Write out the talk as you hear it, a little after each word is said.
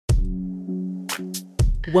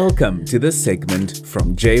Welcome to this segment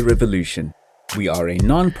from J Revolution. We are a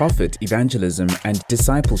non-profit evangelism and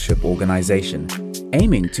discipleship organization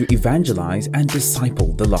aiming to evangelize and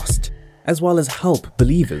disciple the lost, as well as help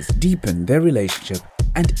believers deepen their relationship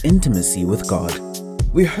and intimacy with God.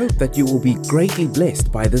 We hope that you will be greatly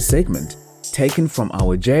blessed by this segment, taken from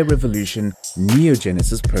our J Revolution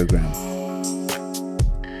Neo-Genesis program.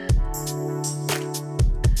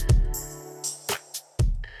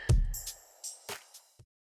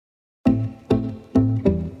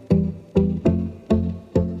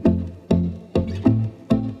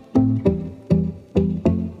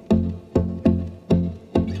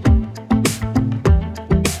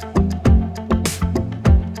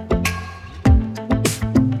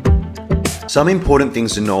 Some important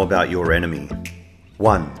things to know about your enemy.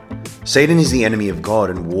 1. Satan is the enemy of God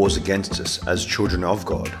and wars against us as children of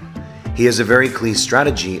God. He has a very clear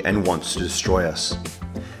strategy and wants to destroy us.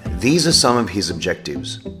 These are some of his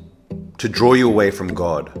objectives. To draw you away from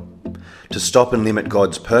God. To stop and limit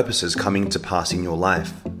God's purposes coming to pass in your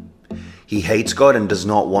life. He hates God and does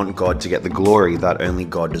not want God to get the glory that only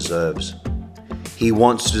God deserves. He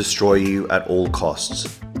wants to destroy you at all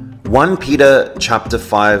costs. 1 Peter chapter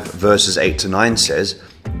 5 verses 8 to 9 says,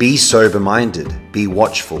 "Be sober-minded, be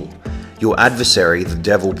watchful. Your adversary, the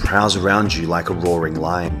devil, prowls around you like a roaring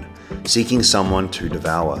lion, seeking someone to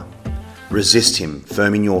devour. Resist him,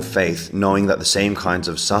 firm in your faith, knowing that the same kinds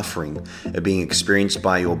of suffering are being experienced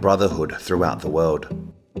by your brotherhood throughout the world."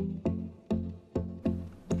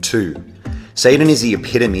 2. Satan is the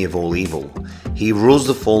epitome of all evil. He rules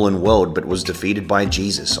the fallen world but was defeated by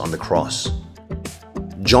Jesus on the cross.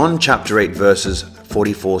 John chapter 8 verses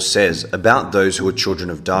 44 says about those who are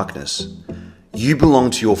children of darkness, "You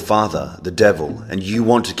belong to your father, the devil, and you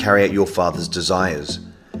want to carry out your father's desires.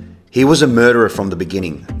 He was a murderer from the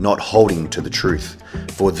beginning, not holding to the truth,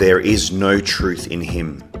 for there is no truth in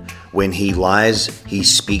him. When he lies, he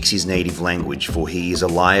speaks his native language, for he is a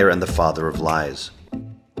liar and the father of lies."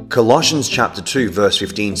 Colossians chapter 2 verse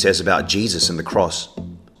 15 says about Jesus and the cross,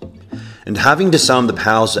 "And having disarmed the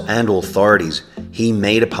powers and authorities, he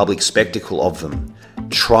made a public spectacle of them,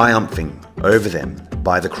 triumphing over them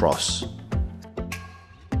by the cross."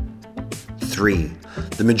 3.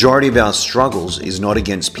 The majority of our struggles is not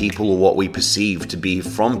against people or what we perceive to be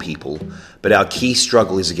from people, but our key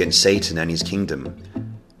struggle is against Satan and his kingdom.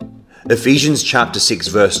 Ephesians chapter 6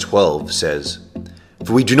 verse 12 says,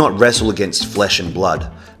 "For we do not wrestle against flesh and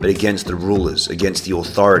blood, but against the rulers, against the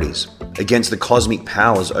authorities, against the cosmic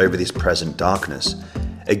powers over this present darkness,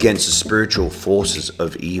 against the spiritual forces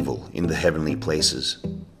of evil in the heavenly places."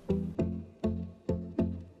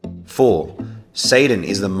 4. Satan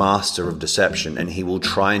is the master of deception, and he will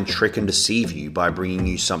try and trick and deceive you by bringing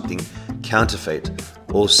you something counterfeit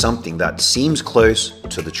or something that seems close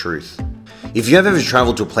to the truth. If you have ever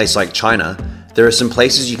traveled to a place like China, there are some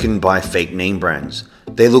places you can buy fake name brands.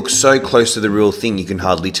 They look so close to the real thing you can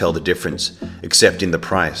hardly tell the difference, except in the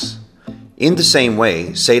price. In the same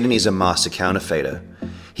way, Satan is a master counterfeiter.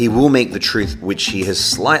 He will make the truth which he has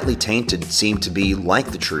slightly tainted seem to be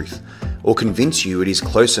like the truth, or convince you it is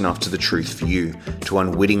close enough to the truth for you to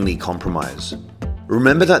unwittingly compromise.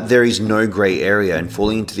 Remember that there is no grey area, and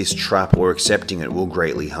falling into this trap or accepting it will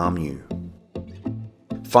greatly harm you.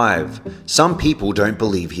 5. Some people don't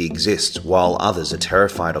believe he exists, while others are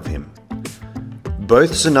terrified of him.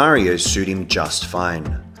 Both scenarios suit him just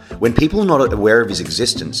fine. When people are not aware of his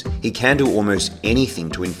existence, he can do almost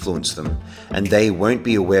anything to influence them, and they won't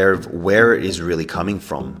be aware of where it is really coming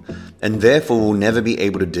from, and therefore will never be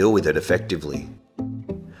able to deal with it effectively.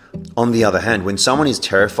 On the other hand, when someone is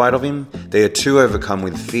terrified of him, they are too overcome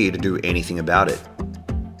with fear to do anything about it.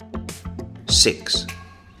 6.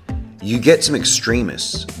 You get some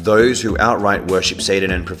extremists, those who outright worship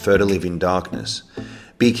Satan and prefer to live in darkness.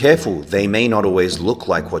 Be careful, they may not always look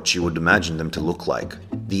like what you would imagine them to look like.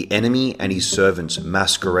 The enemy and his servants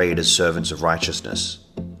masquerade as servants of righteousness.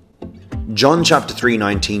 John chapter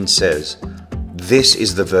 3:19 says, "This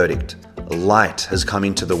is the verdict. Light has come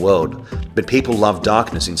into the world, but people love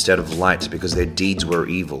darkness instead of light because their deeds were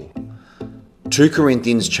evil." 2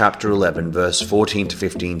 Corinthians chapter 11 verse 14 to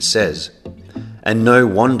 15 says, "And no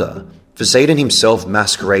wonder, for Satan himself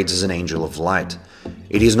masquerades as an angel of light.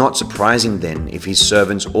 It is not surprising then if his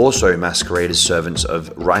servants also masquerade as servants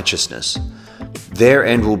of righteousness. Their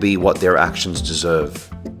end will be what their actions deserve."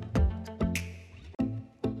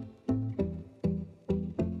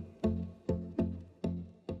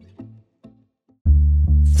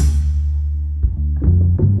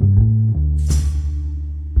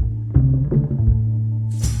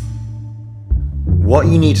 What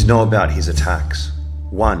you need to know about his attacks.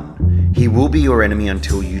 1. He will be your enemy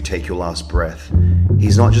until you take your last breath.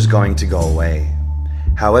 He's not just going to go away.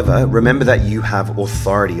 However, remember that you have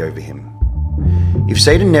authority over him. If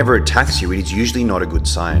Satan never attacks you, it is usually not a good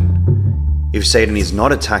sign. If Satan is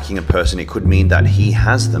not attacking a person, it could mean that he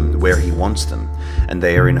has them where he wants them, and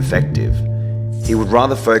they are ineffective. He would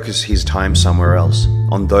rather focus his time somewhere else,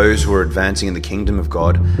 on those who are advancing in the kingdom of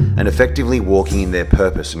God and effectively walking in their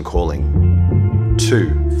purpose and calling.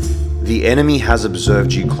 2. The enemy has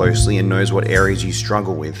observed you closely and knows what areas you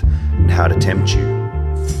struggle with and how to tempt you.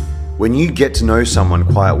 When you get to know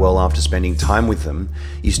someone quite well after spending time with them,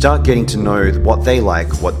 you start getting to know what they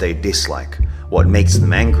like, what they dislike, what makes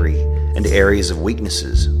them angry, and areas of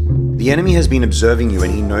weaknesses. The enemy has been observing you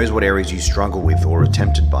and he knows what areas you struggle with or are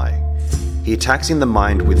tempted by. He attacks in the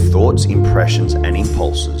mind with thoughts, impressions, and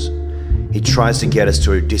impulses. He tries to get us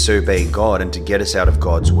to disobey God and to get us out of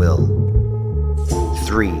God's will.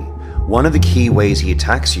 3. One of the key ways he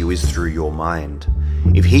attacks you is through your mind.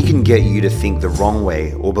 If he can get you to think the wrong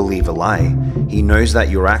way or believe a lie, he knows that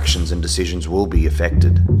your actions and decisions will be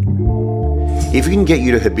affected. If he can get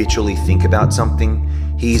you to habitually think about something,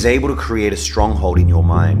 he is able to create a stronghold in your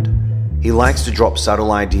mind. He likes to drop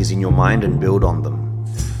subtle ideas in your mind and build on them.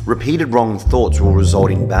 Repeated wrong thoughts will result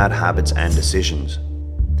in bad habits and decisions.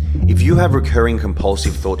 If you have recurring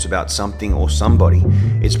compulsive thoughts about something or somebody,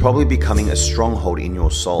 it's probably becoming a stronghold in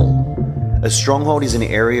your soul. A stronghold is an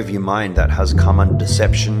area of your mind that has come under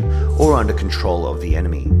deception or under control of the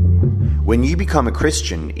enemy. When you become a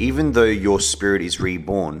Christian, even though your spirit is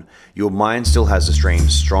reborn, your mind still has the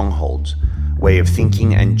strange strongholds, way of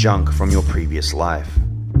thinking and junk from your previous life.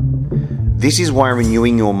 This is why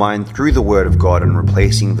renewing your mind through the Word of God and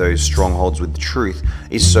replacing those strongholds with the truth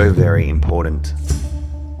is so very important.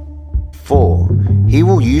 4. He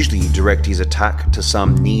will usually direct his attack to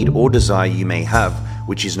some need or desire you may have,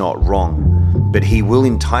 which is not wrong, but he will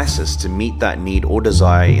entice us to meet that need or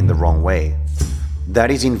desire in the wrong way. That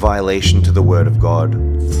is in violation to the Word of God.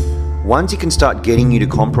 Once he can start getting you to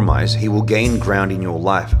compromise, he will gain ground in your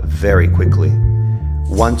life very quickly.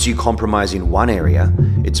 Once you compromise in one area,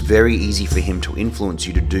 it's very easy for him to influence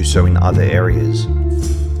you to do so in other areas.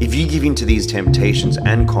 If you give in to these temptations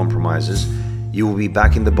and compromises, you will be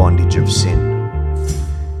back in the bondage of sin.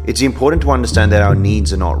 It's important to understand that our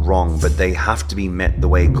needs are not wrong, but they have to be met the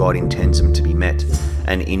way God intends them to be met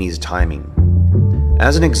and in his timing.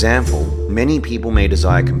 As an example, many people may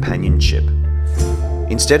desire companionship.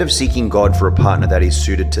 Instead of seeking God for a partner that is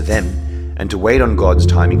suited to them and to wait on God's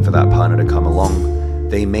timing for that partner to come along,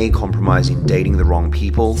 they may compromise in dating the wrong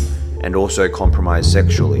people and also compromise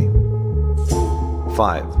sexually.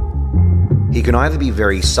 5. He can either be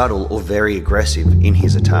very subtle or very aggressive in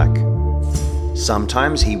his attack.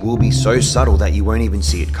 Sometimes he will be so subtle that you won't even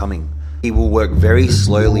see it coming. He will work very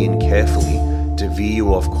slowly and carefully to veer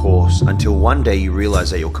you off course until one day you realize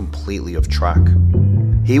that you're completely off track.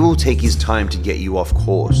 He will take his time to get you off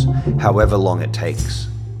course, however long it takes.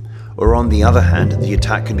 Or on the other hand, the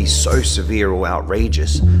attack can be so severe or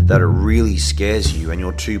outrageous that it really scares you and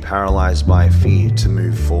you're too paralyzed by fear to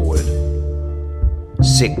move forward.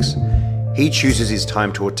 6. He chooses his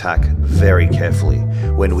time to attack very carefully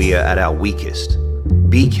when we are at our weakest.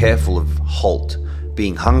 Be careful of halt,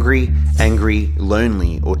 being hungry, angry,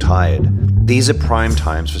 lonely, or tired. These are prime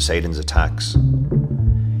times for Satan's attacks.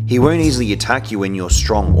 He won't easily attack you when you're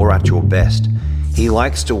strong or at your best. He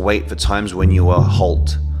likes to wait for times when you are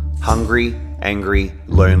halt, hungry, angry,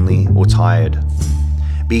 lonely, or tired.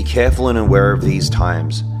 Be careful and aware of these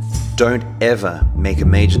times. Don't ever make a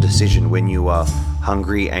major decision when you are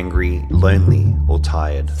hungry, angry, lonely, or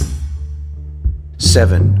tired.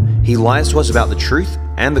 7. He lies to us about the truth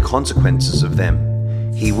and the consequences of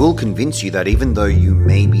them. He will convince you that even though you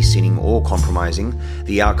may be sinning or compromising,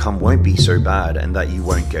 the outcome won't be so bad and that you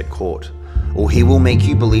won't get caught. Or he will make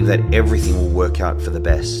you believe that everything will work out for the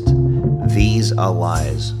best. These are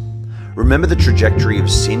lies. Remember the trajectory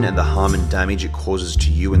of sin and the harm and damage it causes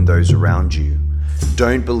to you and those around you.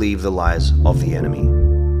 Don't believe the lies of the enemy.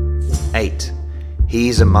 8. He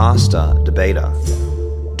is a master debater.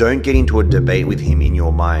 Don't get into a debate with him in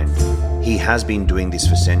your mind. He has been doing this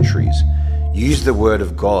for centuries. Use the word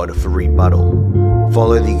of God for rebuttal.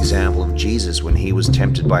 Follow the example of Jesus when he was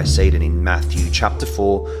tempted by Satan in Matthew chapter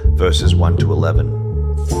 4, verses 1 to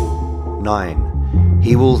 11. 9.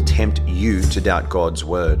 He will tempt you to doubt God's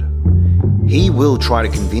word. He will try to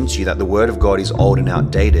convince you that the word of God is old and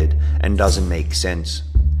outdated and doesn't make sense.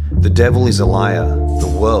 The devil is a liar.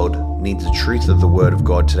 The world needs the truth of the word of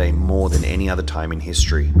God today more than any other time in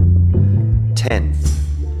history. 10.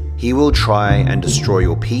 He will try and destroy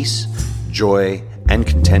your peace, joy, and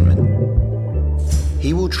contentment.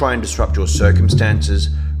 He will try and disrupt your circumstances,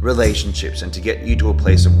 relationships, and to get you to a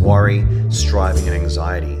place of worry, striving, and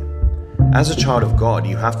anxiety. As a child of God,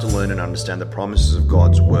 you have to learn and understand the promises of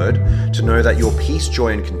God's word to know that your peace,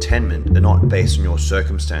 joy, and contentment are not based on your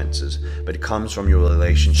circumstances, but it comes from your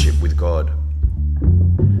relationship with God.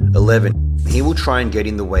 11. He will try and get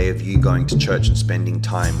in the way of you going to church and spending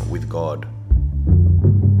time with God.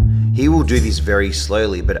 He will do this very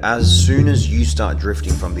slowly, but as soon as you start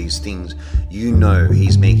drifting from these things, you know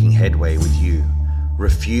he's making headway with you.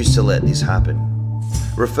 Refuse to let this happen.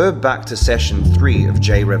 Refer back to session 3 of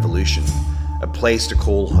J Revolution, a place to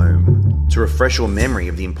call home, to refresh your memory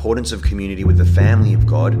of the importance of community with the family of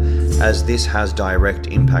God, as this has direct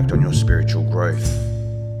impact on your spiritual growth.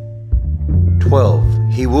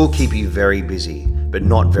 12. He will keep you very busy, but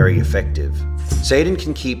not very effective. Satan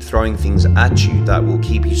can keep throwing things at you that will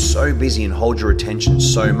keep you so busy and hold your attention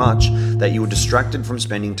so much that you are distracted from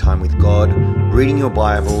spending time with God, reading your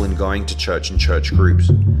Bible, and going to church and church groups.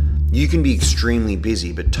 You can be extremely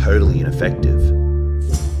busy but totally ineffective.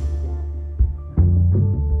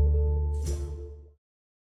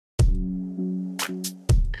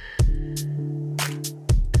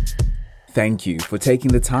 Thank you for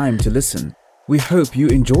taking the time to listen. We hope you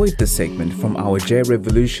enjoyed this segment from our J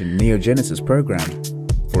Revolution Neogenesis program.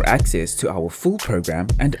 For access to our full program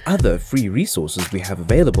and other free resources we have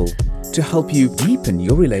available to help you deepen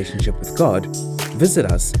your relationship with God, visit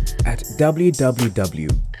us at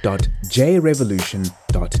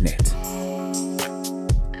www.jrevolution.net.